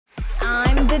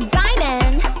the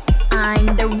diamond. I'm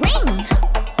the ring.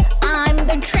 I'm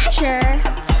the treasure.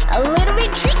 A little bit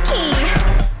tricky.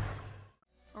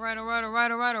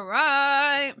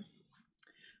 Alright.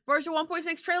 Version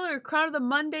 1.6 trailer, Crown of the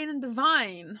Mundane and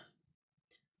Divine.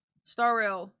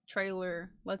 Starrail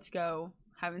trailer. Let's go.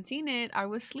 Haven't seen it. I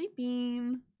was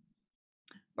sleeping.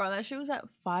 Bro, that shit was at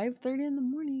 5:30 in the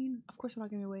morning. Of course I'm not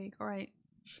gonna be awake. Alright.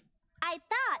 I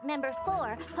thought member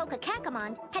 4, Hoka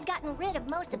had gotten rid of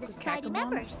most of the society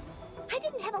members. I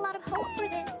didn't have a lot of hope for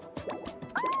this.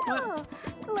 Oh,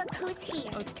 look who's here.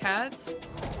 Oh, it's cats?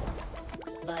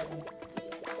 Buzz.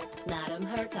 Madam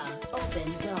Herta,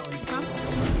 open zone. Huh?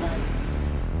 Buzz.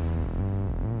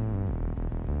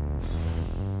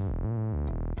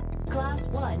 Class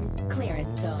 1,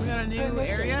 clearance zone. We got a new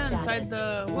Permission area status. inside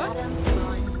the what? Madam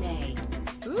Monday.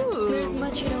 Ooh. There's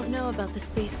much you don't know about the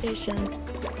space station.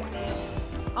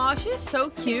 Aw, she's so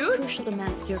It's cute. crucial to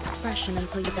mask your expression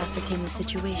until you've ascertained the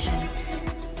situation.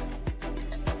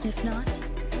 If not,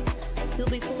 you'll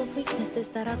be full of weaknesses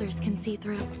that others can see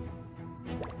through.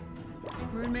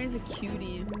 Rune May's a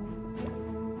cutie.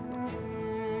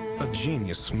 A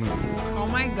genius move. Oh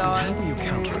my How god. will you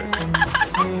counter it?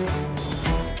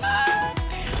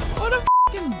 What a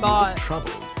fucking bot.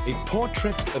 Trouble. A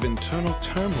portrait of internal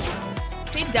turmoil.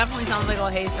 He definitely sounds like I'll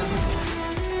hate him.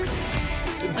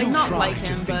 Like, Do not try like to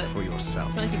him, think but for yourself.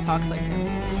 I feel like he talks like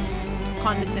him.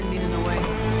 Condescending in a way.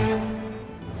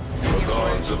 The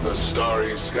gods of the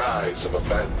starry skies have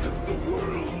abandoned the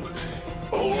world.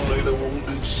 Only the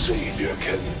wounded savior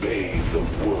can bathe the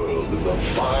world in the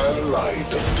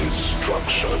firelight of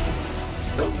destruction.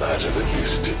 No matter the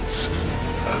distance,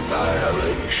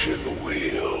 annihilation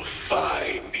will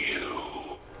find you.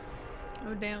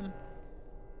 Oh damn.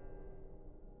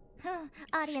 Huh,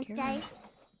 audience Scary. dice.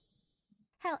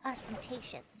 How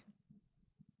ostentatious.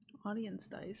 Audience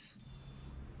dice.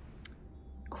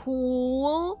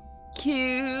 Cool.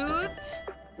 Cute.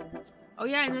 Oh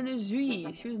yeah, and then there's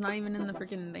Zuyi. She was not even in the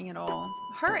freaking thing at all.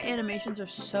 Her animations are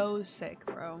so sick,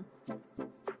 bro.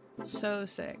 So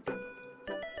sick.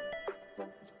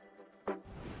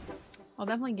 I'll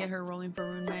definitely get her rolling for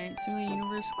Rune May. Similar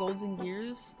Universe, Golds and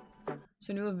Gears.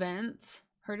 So new event.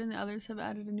 Herd and the others have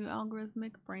added a new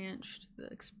algorithmic branch to the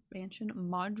expansion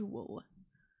module.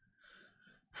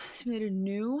 Simulated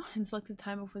new and selected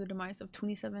time before the demise of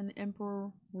 27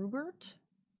 Emperor Rupert.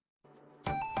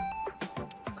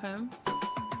 Okay.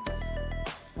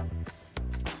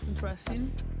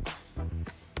 Interesting.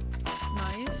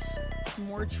 Nice.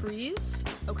 More trees.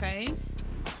 Okay.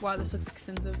 Wow, this looks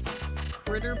extensive.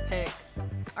 Critter pick.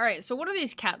 Alright, so what are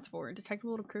these cats for?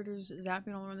 Detectable little critters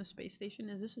zapping all around the space station.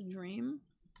 Is this a dream?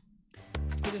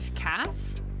 They're just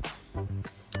cats?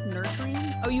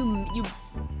 Nurturing? Oh,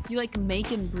 you like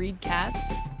make and breed cats?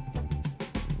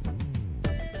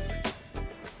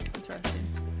 Interesting.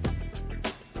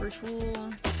 Virtual,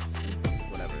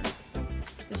 whatever.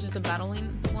 This is the battling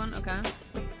one. Okay.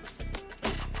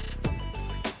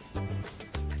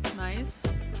 Nice.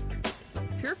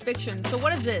 Pure fiction. So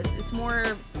what is this? It's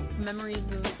more memories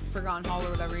of Forgotten Hall or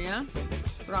whatever. Yeah.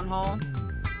 Forgotten Hall.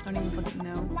 I don't even fucking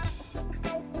know.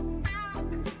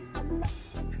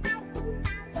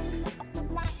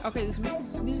 Okay, this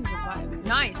music's a vibe.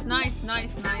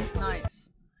 Nice.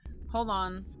 Hold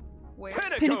on. Where?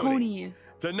 Pinnacle.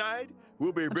 Tonight,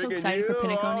 we'll be so bringing excited for you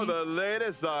all Pinnacle. the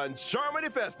latest on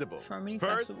Charmony Festival. First,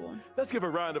 Festival. let's give a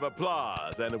round of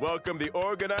applause and welcome the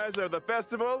organizer of the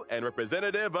festival and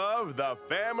representative of the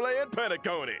family at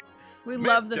Pinnacle. We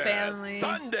love the Mr. family.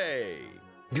 Sunday.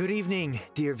 Good evening,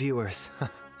 dear viewers.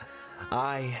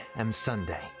 I am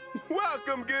Sunday.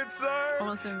 Welcome, good sir.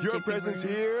 Almost in Your JP presence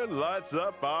version. here lights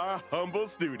up our humble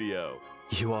studio.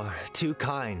 You are too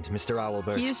kind, Mr.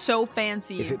 Owlbert. He is so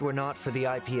fancy. If it were not for the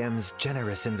IPM's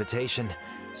generous invitation,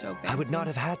 So fancy. I would not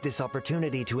have had this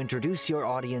opportunity to introduce your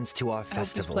audience to our I hope it's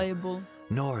festival, playable.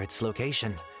 nor its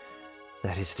location.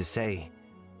 That is to say,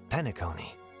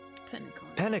 Penacony.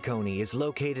 Penacony is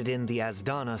located in the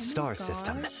Asdana star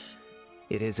system.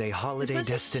 It is a holiday place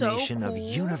is so destination of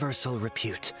cool. universal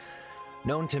repute,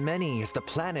 known to many as the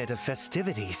planet of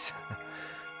festivities.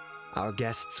 Our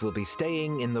guests will be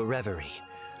staying in the Reverie,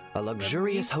 a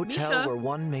luxurious hotel Misha. where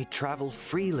one may travel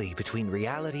freely between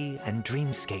reality and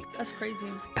dreamscape, That's crazy.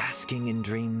 basking in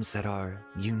dreams that are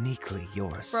uniquely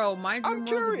yours. Bro, my dream I'm world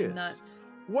would be curious. nuts.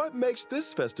 What makes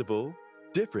this festival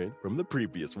different from the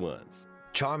previous ones?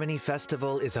 Charmony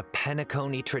Festival is a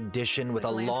Penacony tradition with a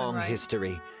Like Lantern long Ride.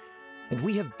 history, and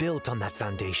we have built on that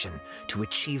foundation to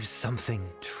achieve something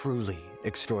truly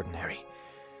extraordinary.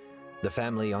 The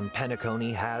family on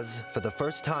Penacony has, for the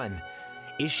first time,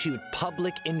 issued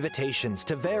public invitations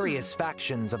to various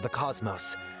factions of the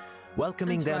cosmos,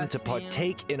 welcoming them to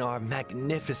partake in our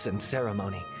magnificent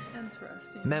ceremony.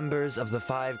 Interesting. Members of the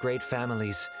 5 great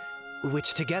families,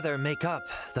 which together make up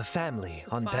the family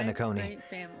on Penacony,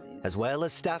 as well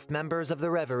as staff members of the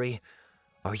Reverie,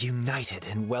 are united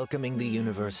in welcoming the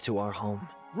universe to our home.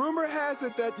 Rumor has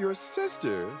it that your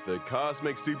sister, the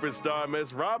cosmic superstar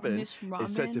Miss Robin, is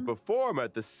set to perform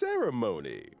at the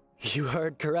ceremony. You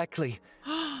heard correctly.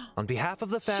 On behalf of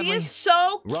the family, she is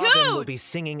so cute. Robin will be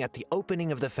singing at the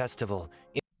opening of the festival.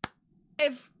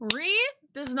 If Ree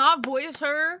does not voice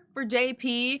her for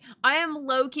JP, I am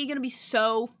low-key gonna be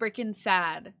so freaking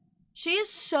sad. She is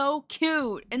so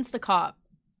cute. Instacop.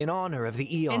 In honor of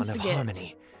the Eon of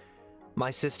Harmony,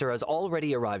 my sister has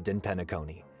already arrived in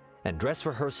Penacony, and dress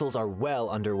rehearsals are well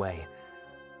underway.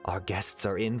 Our guests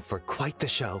are in for quite the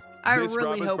show. I Miss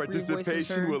really Robin's hope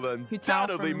participation will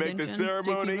undoubtedly make the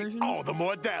ceremony all the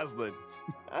more dazzling.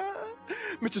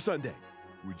 Mr. Sunday,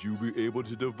 would you be able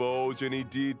to divulge any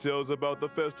details about the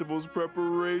festival's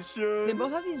preparation? They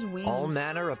both have these wings. All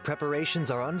manner of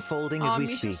preparations are unfolding as we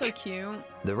speak. So cute.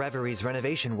 The Reverie's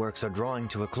renovation works are drawing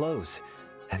to a close,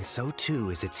 and so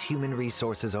too is its human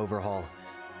resources overhaul.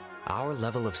 Our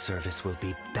level of service will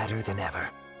be better than ever.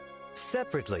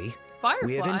 Separately, Firefly?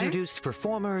 We have introduced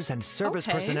performers and service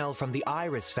personnel from the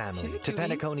Iris family to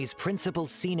Penacony's principal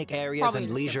scenic areas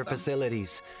and leisure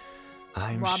facilities.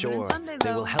 I'm sure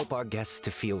they will help our guests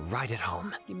to feel right at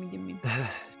home. Gimme.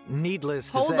 Needless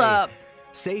to say,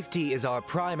 safety is our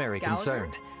primary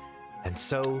concern. And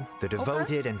so, the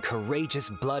devoted and courageous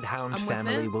Bloodhound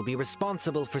family will be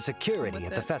responsible for security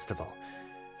at the festival.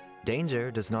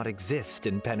 Danger does not exist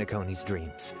in Penacony's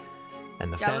dreams,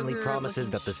 and the family promises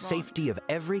that the safety of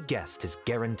every guest is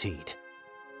guaranteed.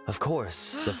 Of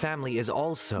course, the family is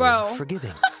also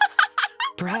forgiving.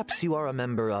 Perhaps you are a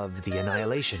member of the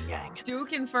Annihilation Gang.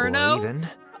 Duke Inferno? Or even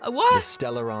the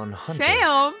Stellaron Hunters.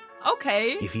 Sam?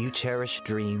 Okay. If you cherish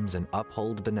dreams and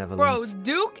uphold benevolence,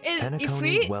 Duke is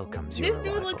Penacony welcomes your arrival.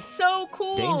 This dude looks so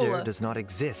cool. Danger does not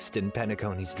exist in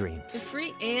Penacony's dreams.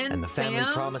 And the family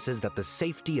promises that the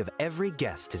safety of every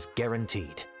guest is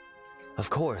guaranteed. Of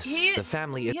course, the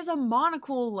family He has a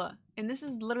monocle, and this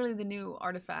is literally the new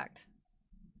artifact.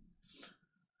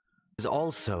 Is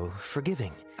also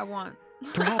forgiving. I want.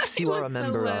 Perhaps you are a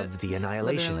member of the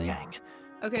Annihilation Gang.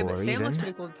 Okay, but Sam looks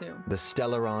pretty cool too. The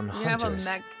Stellaron Hunters. Have a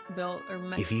mech built or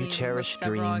mech if you cherish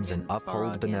dreams and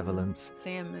uphold benevolence,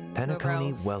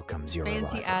 Penacony welcomes your arrival.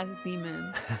 Fancy ass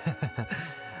demon.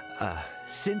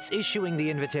 Since issuing the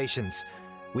invitations,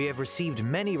 we have received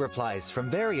many replies from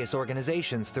various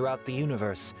organizations throughout the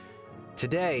universe.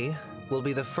 Today will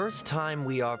be the first time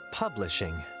we are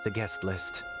publishing the guest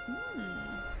list.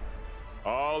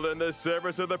 All in the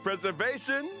service of the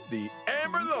preservation, the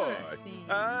Amber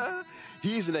Lord.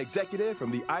 He's an executive from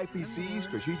the IPC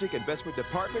Strategic Investment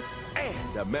Department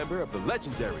and a member of the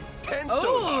legendary 10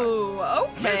 Stonehearts.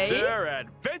 Okay. Mr.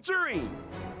 Adventuring.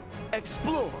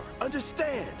 Explore,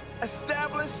 understand,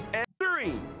 establish, and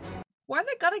dream. Why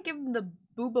they gotta give him the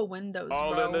booba windows,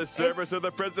 All in the service of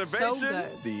the preservation,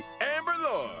 the Amber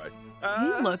Lord.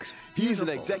 He looks He's an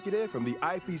executive from the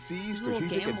IPC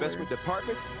Strategic Investment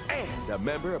Department and a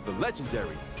member of the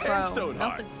legendary 10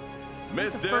 Stonehearts.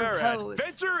 Mr.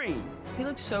 Adventuring. He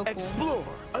looks so cool. Explore,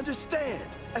 understand,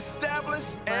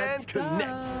 establish, and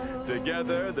connect.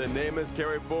 Together, the name is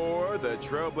carried forward the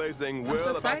trailblazing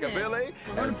will of Machiavelli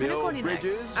and build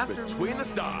bridges between the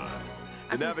stars.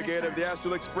 The navigator of the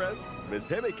Astral Express, Miss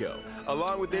Himiko,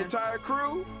 along with the entire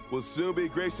crew, will soon be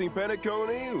gracing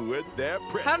Penacony with their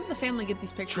presence. How did the family get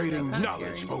these pictures? Trading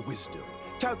knowledge for wisdom,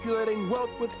 calculating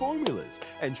wealth with formulas,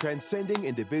 and transcending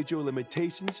individual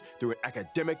limitations through an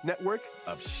academic network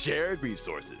of shared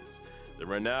resources. The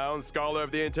renowned scholar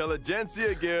of the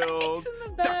Intelligentsia Guild,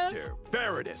 Dr.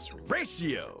 Veritas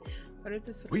Ratio.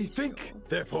 We think,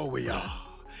 therefore we are.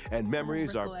 And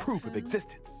memories are proof of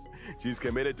existence. She's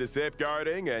committed to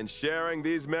safeguarding and sharing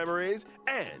these memories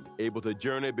and able to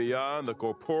journey beyond the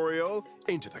corporeal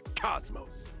into the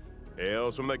cosmos.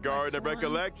 Hails from the Garden of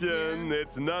Recollection,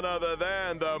 it's none other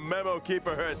than the Memo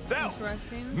Keeper herself,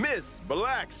 Miss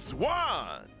Black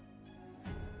Swan.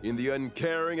 In the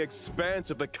uncaring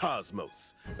expanse of the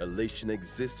cosmos, elation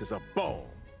exists as a balm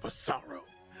for sorrow.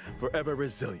 Forever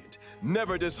resilient,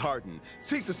 never disheartened,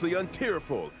 ceaselessly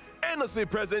untearful, endlessly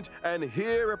present, and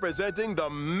here representing the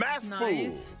masked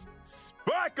fools,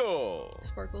 Sparkle!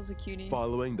 Sparkle's a cutie.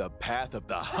 Following the path of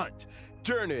the hunt,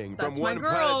 journeying from one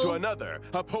planet to another,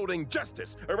 upholding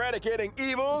justice, eradicating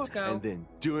evil, and then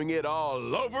doing it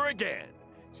all over again.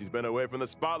 She's been away from the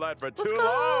spotlight for too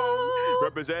long.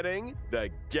 Representing the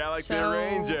Galaxy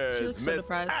Rangers, Miss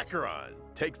Acheron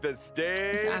takes the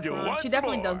stage once She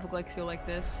definitely more. does look like Seal like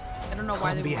this. I don't know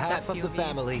why they would that On behalf of the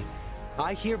family,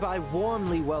 I hereby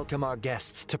warmly welcome our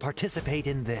guests to participate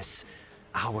in this,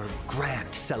 our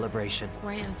grand celebration.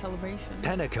 Grand celebration.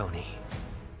 Penacony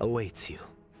awaits you.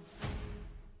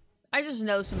 I just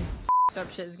know some up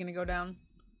shit is gonna go down.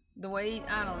 The way,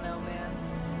 I don't know,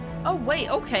 man. Oh wait,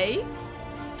 okay.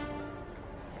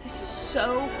 This is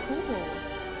so cool.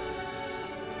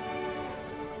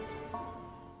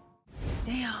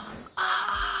 Damn.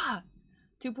 Ah!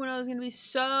 2.0 is gonna be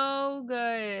so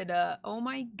good. Oh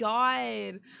my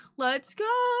god. Let's go.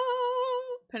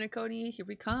 Penacony, here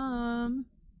we come.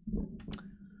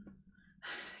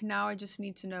 Now I just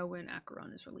need to know when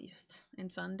Acheron is released.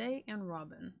 And Sunday and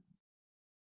Robin.